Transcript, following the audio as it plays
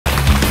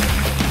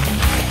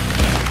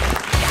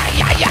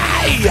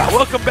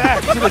welcome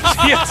back to the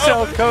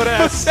GSL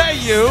Korea. Was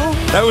that you?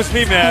 That was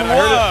me, man.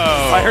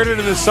 I heard it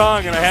in the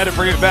song, and I had to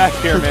bring it back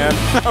here, man.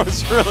 That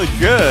was really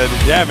good.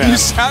 Yeah, man. You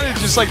sounded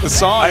just like the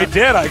song. I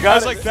did. I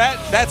was like,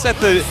 that's at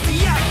the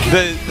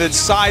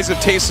size of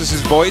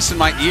Tasis' voice in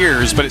my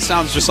ears, but it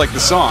sounds just like the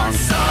song.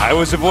 I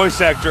was a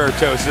voice actor,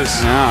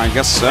 Artosis. Yeah, I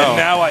guess so. And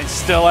now I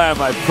still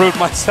am. I proved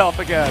myself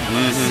again.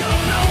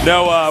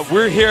 No,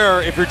 we're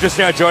here, if you're just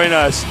now joining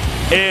us,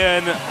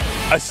 in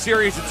a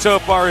series that so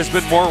far has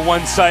been more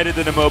one-sided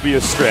than a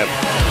Mobius strip.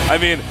 I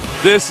mean,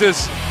 this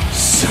is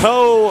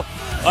so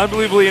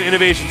unbelievably in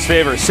INnoVation's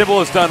favor. Symbol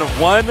has done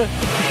one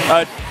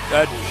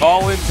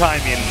all-in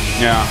timing.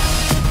 Yeah.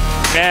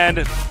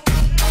 And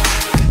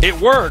it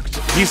worked.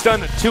 He's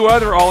done two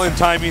other all-in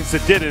timings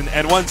that didn't,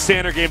 and one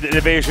standard game that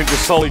INnoVation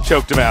just slowly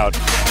choked him out.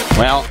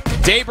 Well,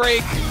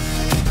 Daybreak,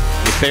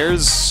 if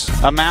there's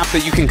a map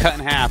that you can cut in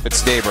half,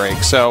 it's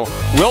Daybreak. So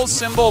will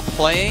Symbol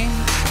play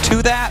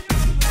to that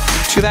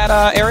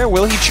area?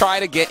 Will he try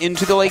to get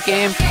into the late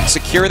game,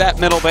 secure that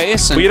middle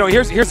base? And well, you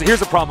know, here's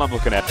the problem I'm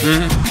looking at.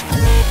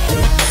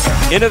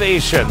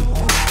 INnoVation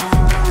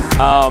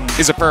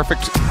is a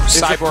perfect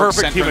cyborg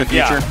sent from the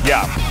future.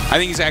 Yeah. I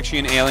think he's actually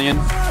an alien.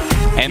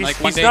 And like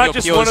one day he's he'll not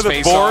just peel one his of the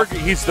face Borg, off.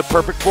 he's the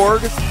perfect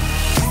Borg.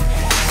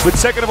 But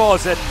second of all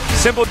is that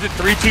Symbol did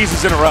 3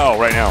 teases in a row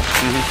right now.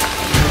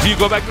 Do you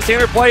go back to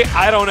standard play?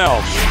 I don't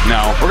know.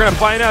 No. We're going to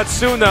find out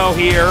soon, though,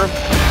 here,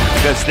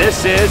 because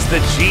this is the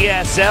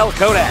GSL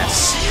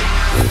Kodas.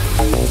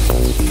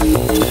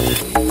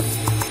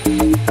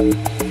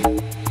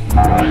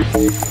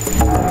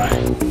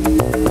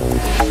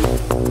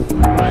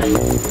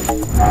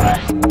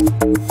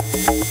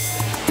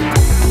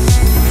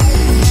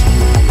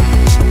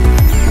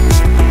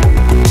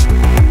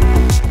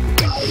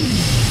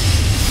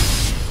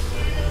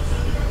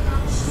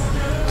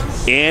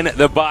 In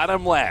the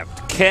bottom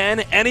left,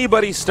 can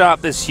anybody stop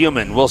this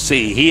human? We'll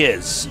see. He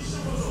is.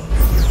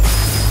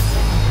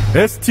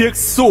 STX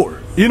Soul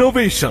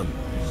INnoVation.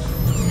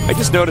 I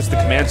just noticed the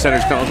command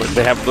centers kind of look like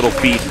they have little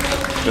feet.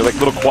 They're like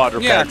little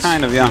quadrupeds. Yeah,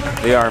 kind of, yeah.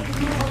 They are.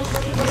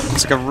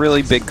 It's like a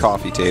really big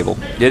coffee table.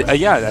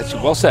 Yeah, that's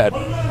well said.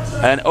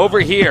 And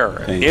over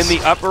here, Thanks. in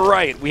the upper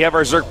right, we have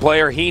our Zerg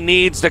player. He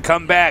needs to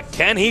come back.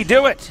 Can he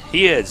do it?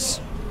 He is.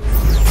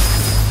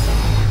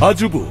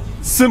 Ajubu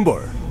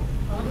Symbol.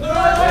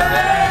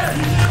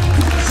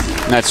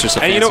 That's just a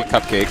fancy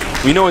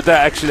cupcake. We know what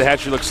that actually the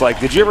hatchery looks like.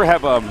 Did you ever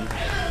have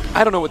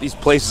I don't know what these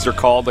places are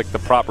called, like the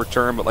proper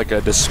term, but like a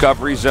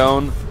discovery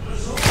zone.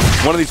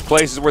 One of these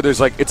places where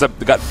there's like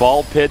got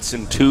ball pits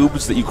and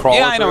tubes that you crawl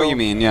through. Yeah, I know what you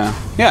mean. Yeah.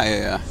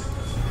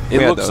 It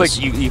looks like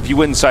if you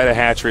went inside a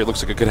hatchery, it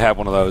looks like it could have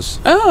one of those.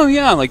 Oh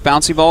yeah, like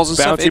bouncy balls and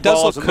stuff. It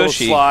does look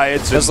cushy.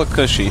 Slides. It does look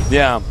cushy.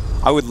 Yeah.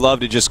 I would love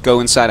to just go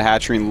inside a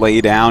hatchery and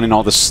lay down in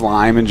all the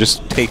slime and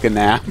just take a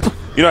nap.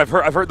 You know, I've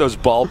heard those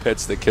ball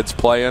pits that kids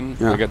play in.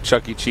 Yeah. Like at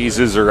Chuck E.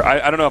 Cheese's, or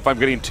I don't know if I'm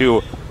getting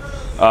too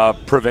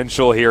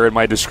provincial here in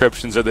my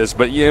descriptions of this,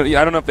 but I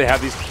don't know if they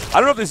have these. I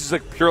don't know if this is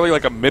like purely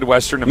like a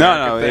Midwestern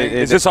American thing.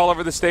 Is this all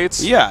over the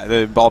States? Yeah,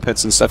 the ball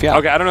pits and stuff, yeah.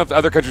 Okay, I don't know if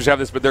other countries have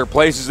this, but there are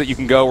places that you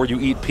can go where you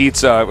eat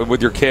pizza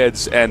with your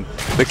kids, and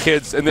the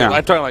kids, and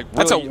I'm talking like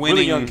that's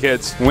really young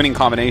kids. Winning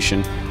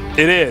combination.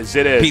 It is.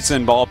 Pizza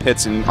and ball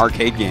pits and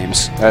arcade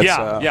games.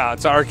 Yeah,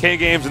 it's arcade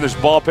games and there's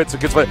ball pits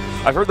and kids play.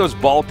 I've heard those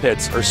ball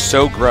pits are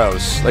so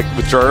gross, like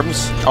with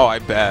germs. Oh, I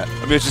bet.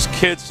 I mean, it's just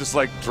kids just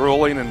like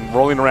drooling and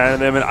rolling around in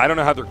them, and I don't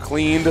know how they're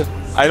cleaned.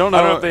 I don't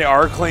know if they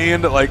are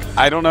cleaned. Like,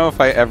 I don't know if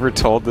I ever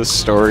told this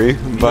story,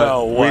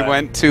 but we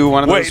went to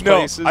one of those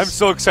places. I'm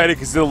so excited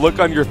because the look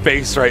on your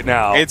face right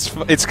now.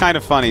 It's kind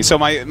of funny. So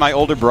my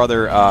older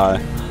brother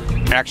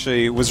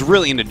actually was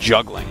really into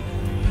juggling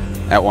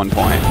at one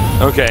point.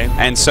 Okay.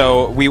 And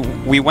so we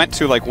went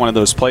to like one of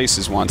those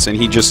places once, and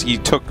he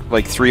took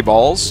like 3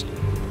 balls,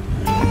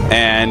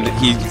 and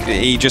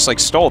he just like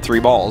stole 3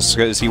 balls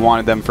because he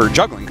wanted them for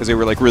juggling because they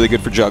were like really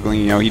good for juggling.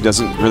 You know, he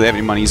doesn't really have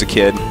any money. He's a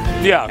kid.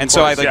 Yeah. And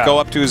so I like go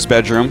up to his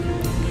bedroom.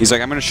 He's like,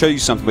 I'm going to show you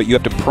something, but you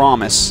have to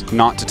promise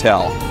not to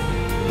tell.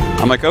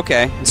 I'm like,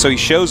 okay. And so he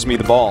shows me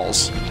the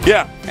balls.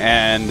 Yeah.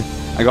 And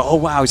I go, oh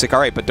wow. He's like, all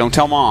right, but don't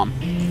tell mom.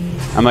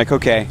 I'm like,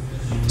 okay.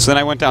 So then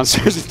I went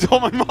downstairs and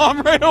told my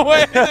mom right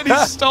away that he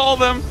stole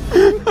them.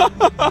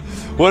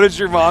 What did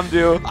your mom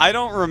do? I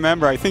don't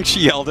remember. I think she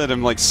yelled at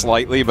him like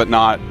slightly, but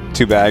not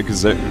too bad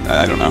because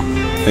I don't know.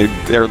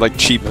 They're like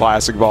cheap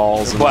plastic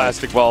balls.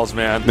 Plastic balls,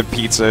 man. The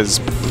pizza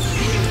is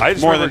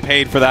more than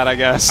paid for that, I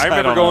guess. I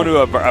remember going to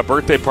a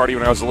birthday party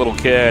when I was a little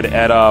kid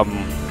at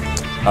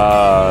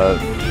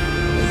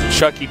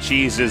Chuck E.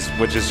 Cheese's,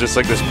 which is just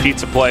like this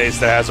pizza place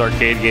that has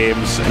arcade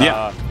games.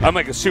 I'm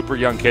like a super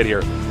young kid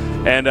here,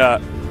 and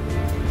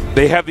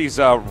they have these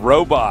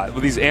robot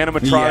with these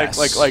animatronic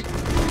like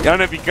I don't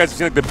know if you guys have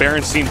seen like the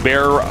Berenstein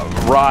Bear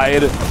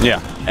ride. Yeah.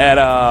 At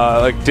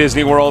like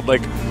Disney World,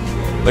 like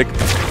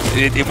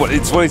it's one of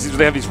these things where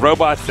they have these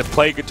robots that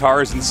play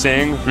guitars and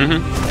sing,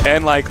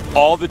 and like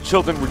all the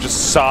children were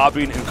just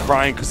sobbing and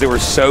crying because they were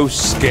so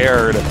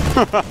scared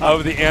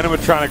of the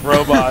animatronic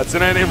robots.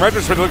 And in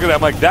retrospect, look at that,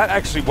 I'm like, that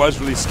actually was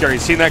really scary.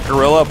 Seeing that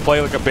gorilla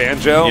play like a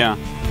banjo. Yeah.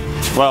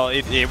 Well,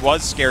 it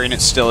was scary, and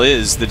it still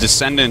is. The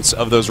descendants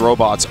of those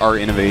robots are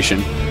INnoVation.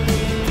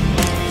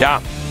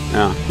 Yeah.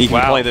 Yeah. He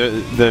can play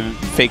the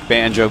fake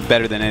banjo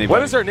better than anybody.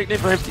 What is our nickname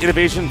for him?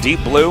 INnoVation?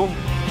 Deep Blue?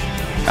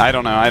 I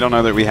don't know. I don't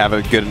know that we have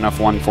a good enough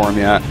one for him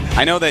yet.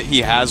 I know that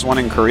he has one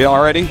in Korea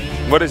already.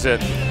 What is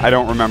it? I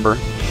don't remember.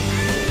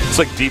 It's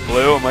like Deep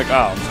Blue. I'm like,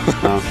 oh.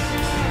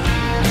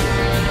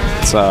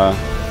 It's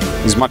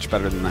he's much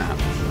better than that.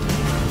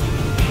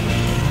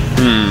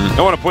 I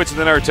want to point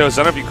something out, Toast.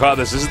 I don't know if you caught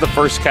this. This is the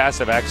first cast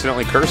I've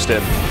accidentally cursed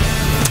in.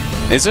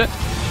 Is it?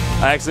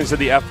 I accidentally said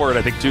the F word,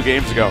 I think, 2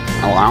 games ago.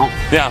 Oh, wow.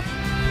 Yeah.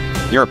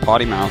 You're a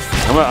potty mouth.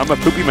 I'm a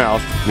poopy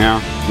mouth.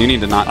 Yeah. You need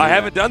to not do I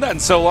haven't done that in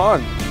so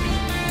long.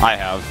 I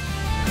have.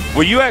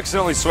 Well, you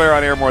accidentally swear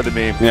on air more than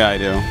me. Yeah, I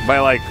do. By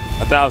like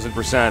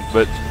 1,000%,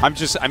 but...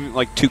 I'm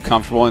like too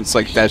comfortable, and it's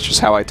like, that's just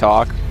how I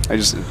talk. Well,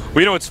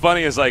 you know what's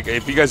funny is, like,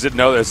 if you guys didn't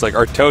know this, like,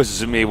 our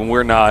Toast and me, when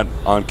we're not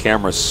on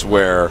camera,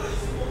 swear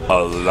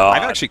a lot.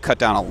 I've actually cut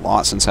down a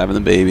lot since having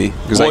the baby.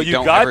 Because well, I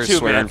don't ever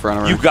swear in front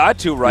of her. You got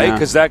to, right?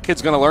 Because that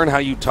kid's going to learn how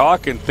you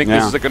talk and think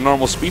this is like a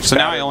normal speech So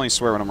pattern. now I only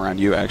swear when I'm around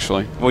you,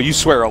 actually. Well, you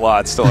swear a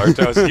lot still,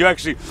 Artos. You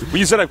actually, when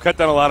you said I've cut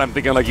down a lot, I'm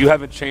thinking like you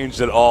haven't changed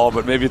at all,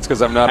 but maybe it's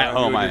because I'm not at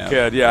home. Your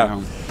kid. Yeah.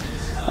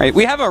 All right,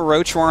 we have a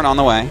Roach Warren on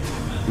the way.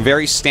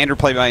 Very standard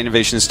play by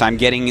INnoVation this time,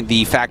 getting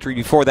the factory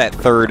before that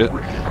third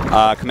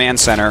command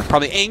center.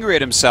 Probably angry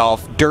at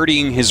himself,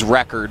 dirtying his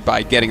record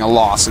by getting a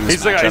loss in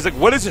this matchup. He's like,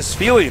 what is this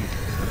feeling?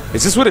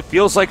 Is this what it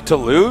feels like to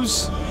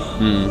lose?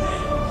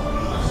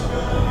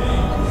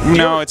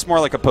 No, it's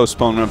more like a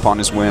postponement upon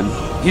his win.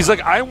 He's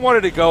like, I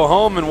wanted to go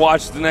home and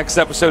watch the next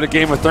episode of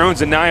Game of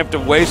Thrones, and now I have to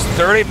waste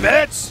 30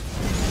 minutes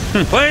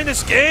playing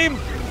this game?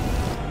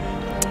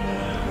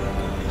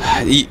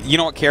 You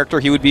know what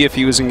character he would be if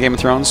he was in Game of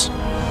Thrones?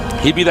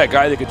 He'd be that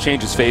guy that could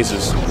change his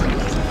faces.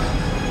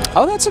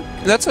 Oh, that's a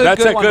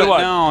good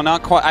one. No,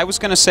 not quite. I was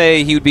going to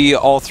say he would be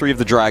all 3 of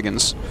the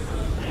dragons.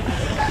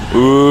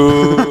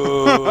 Ooh,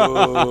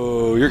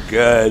 you're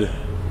good.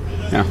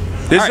 Yeah.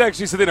 This is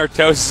actually something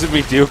Artosis and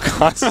me do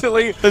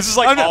constantly. This is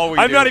like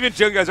I'm not even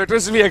joking, guys.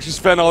 Artosis and me actually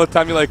spend all the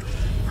time. You're like,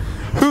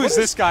 who is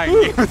this guy in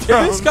Game of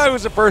Thrones? If this guy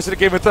was a person in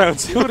Game of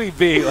Thrones, who would he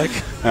be? Like,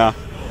 yeah.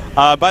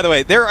 By the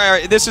way,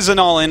 this is an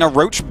all-in, a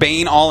Roach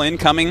Bane all-in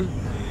coming.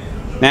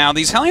 Now,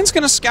 these Hellions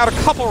going to scout a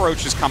couple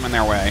Roaches coming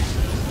their way.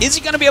 Is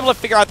he going to be able to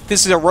figure out that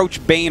this is a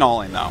Roach Bane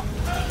all-in, though?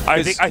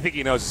 I think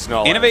he knows it's an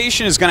all-in.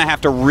 INnoVation is going to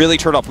have to really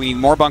turn up. We need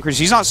more bunkers.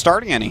 He's not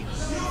starting any.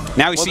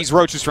 Now he sees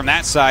Roaches from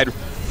that side.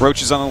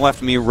 Roaches on the left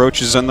of me,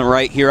 Roaches on the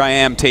right. Here I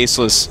am,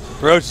 tasteless.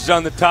 Roaches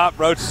on the top,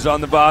 Roaches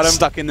on the bottom.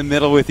 Stuck in the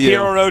middle with you.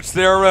 Here a Roach,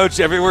 there a Roach,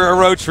 everywhere a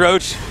Roach,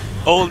 Roach.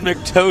 Old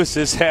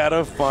McTosis had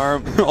a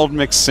farm. Old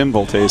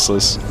McSymbol,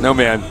 tasteless. No,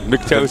 man.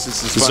 McTosis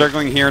is fun.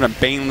 Circling here and a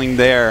Baneling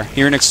there.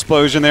 Here an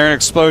explosion, there an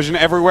explosion,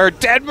 everywhere.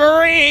 Dead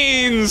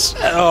Marines!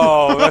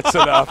 Oh, that's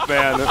enough,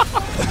 man.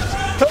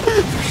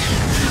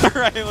 All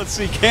right, let's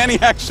see. Can he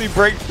actually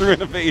break through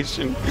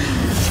INnoVation?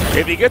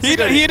 If he gets,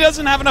 he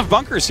doesn't have enough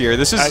bunkers here.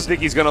 I think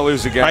he's going to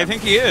lose again. I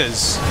think he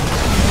is.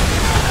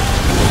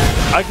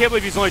 I can't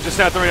believe he's only just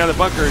now throwing down the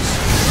bunkers.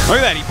 Look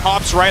at that. He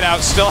pops right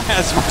out. Still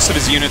has most of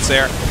his units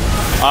there.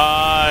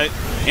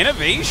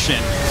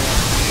 INnoVation.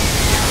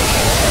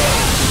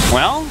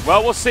 Well,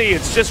 we'll see.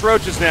 It's just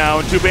Roaches now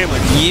and 2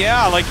 Banelings.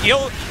 Yeah, like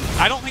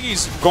I don't think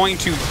he's going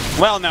to.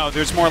 Well, no,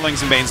 there's more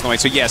Lings and Banes in the way.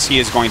 So yes, he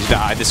is going to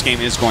die. This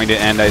game is going to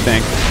end, I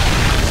think.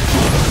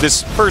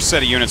 This first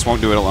set of units won't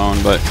do it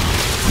alone, but.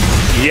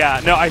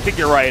 Yeah, no, I think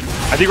you're right.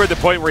 I think we're at the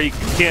point where you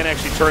can't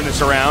actually turn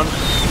this around.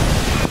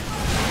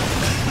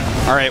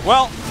 All right,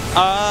 well,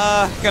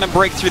 gonna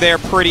break through there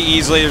pretty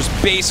easily. There's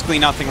basically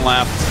nothing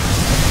left.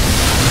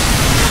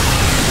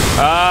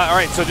 All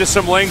right, so just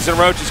some Lings and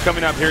Roaches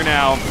coming up here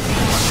now.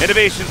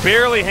 INnoVation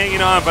barely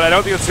hanging on, but I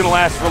don't think it's going to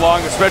last for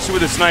long, especially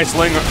with this nice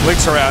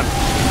Lynx around.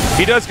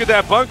 He does get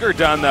that bunker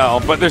done, though,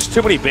 but there's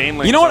too many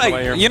Banelings. You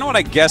know what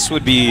I guess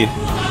would be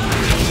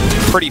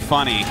pretty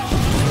funny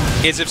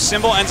is if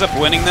Symbol ends up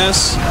winning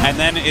this, and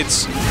then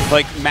it's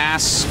like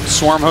mass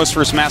Swarm Host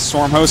versus mass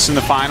Swarm Host in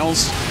the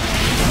finals.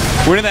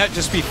 Wouldn't that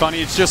just be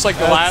funny? It's just like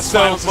the last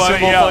finals Symbol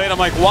played. I'm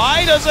like,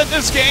 why doesn't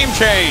this game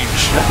change?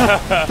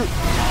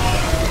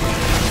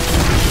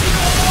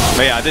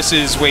 But yeah, this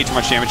is way too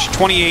much damage.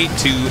 28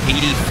 to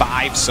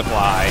 85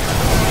 supply.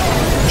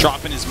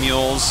 Dropping his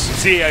mules.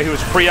 See, he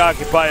was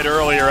preoccupied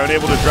earlier,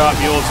 unable to drop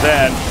mules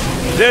then.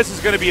 This is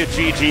going to be a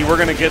GG. We're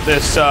going to get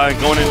this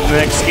going into the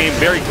next game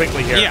very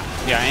quickly here. Yeah,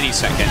 any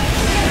second.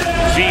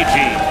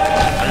 GG.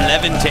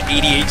 11 to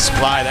 88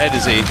 supply. That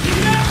is a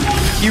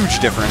huge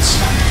difference.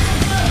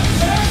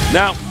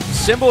 Now,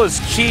 Symbol is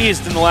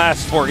cheesed in the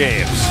last 4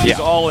 games. He's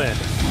all in.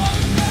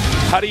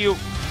 How do you...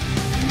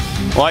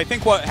 Well, I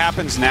think what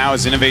happens now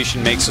is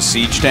INnoVation makes a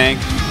siege tank,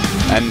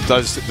 and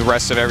does the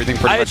rest of everything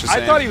pretty much the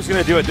same. I thought he was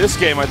going to do it this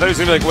game. I thought he was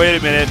going to be like, wait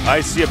a minute,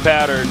 I see a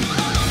pattern.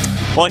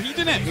 Well, he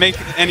didn't make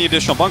any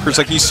additional bunkers.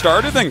 Like, he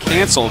started and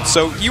canceled,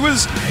 so he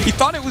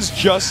thought it was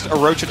just a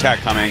roach attack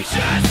coming.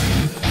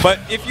 But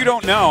if you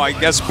don't know, I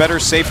guess better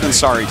safe than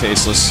sorry,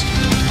 Tasteless.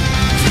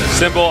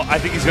 Symbol, I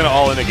think he's going to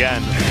all in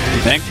again.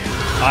 You think?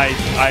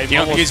 You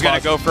don't think he's going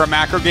to go for a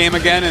macro game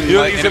again? And you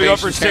don't think he's going to go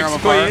for 6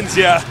 queens?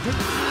 Yeah.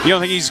 You don't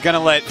think he's going to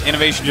let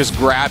INnoVation just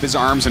grab his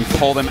arms and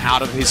pull them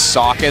out of his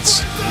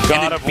sockets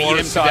God and of beat War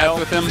him style.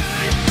 to death with him?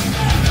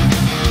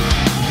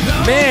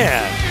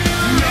 Man.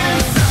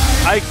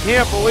 I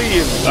can't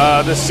believe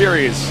this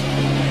series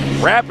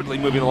rapidly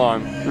moving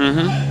along.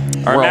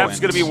 Mm-hmm. Our map's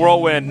going to be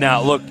Whirlwind.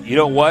 Now, look, you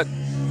know what,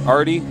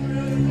 Artie?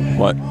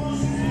 What?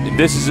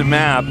 This is a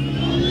map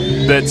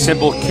that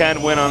Simple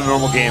can win on a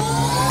normal game.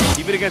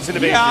 Even against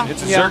INnoVation. Yeah,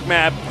 it's a Zerg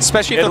map.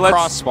 Especially if the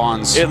cross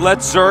spawns. It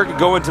lets Zerg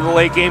go into the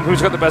late game.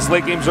 Who's got the best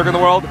late game Zerg in the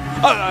world?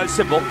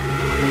 Simple.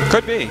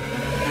 Could be.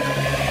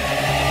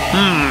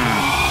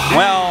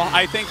 Well,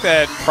 I think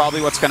that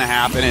probably what's going to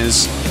happen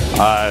is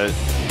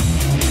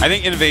I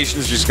think INnoVation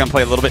is just going to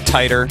play a little bit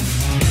tighter,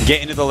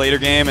 get into the later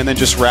game, and then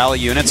just rally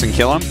units and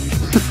kill them.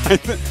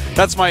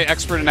 That's my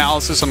expert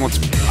analysis on what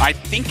I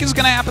think is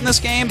going to happen this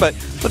game, but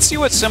let's see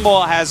what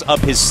Symbol has up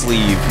his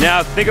sleeve.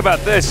 Now, think about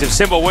this. If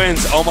Symbol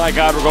wins, oh my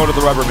god, we're going to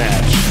the rubber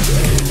match.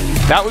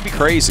 That would be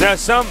crazy. Now,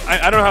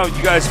 I don't know how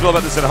you guys feel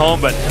about this at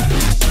home, but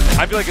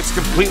I feel like it's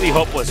completely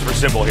hopeless for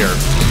Symbol here.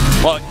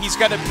 Well, he's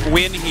got to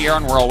win here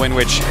on Whirlwind,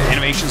 which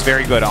INnoVation's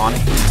very good on.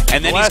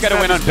 And then he's got to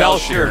win on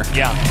Belshir.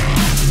 Yeah.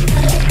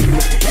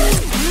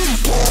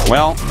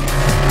 Well,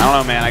 I don't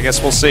know, man. I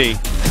guess we'll see.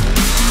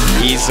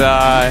 He's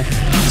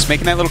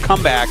making that little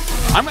comeback.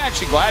 I'm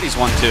actually glad he's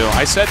won 2.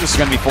 I said this is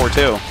going to be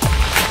 4-2.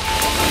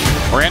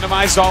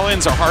 Randomized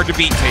all-ins are hard to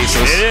beat,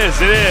 Tasteless.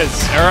 It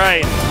is. All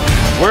right.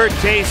 We're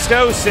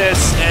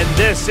Tastosis, and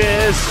this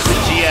is the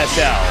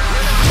GSL.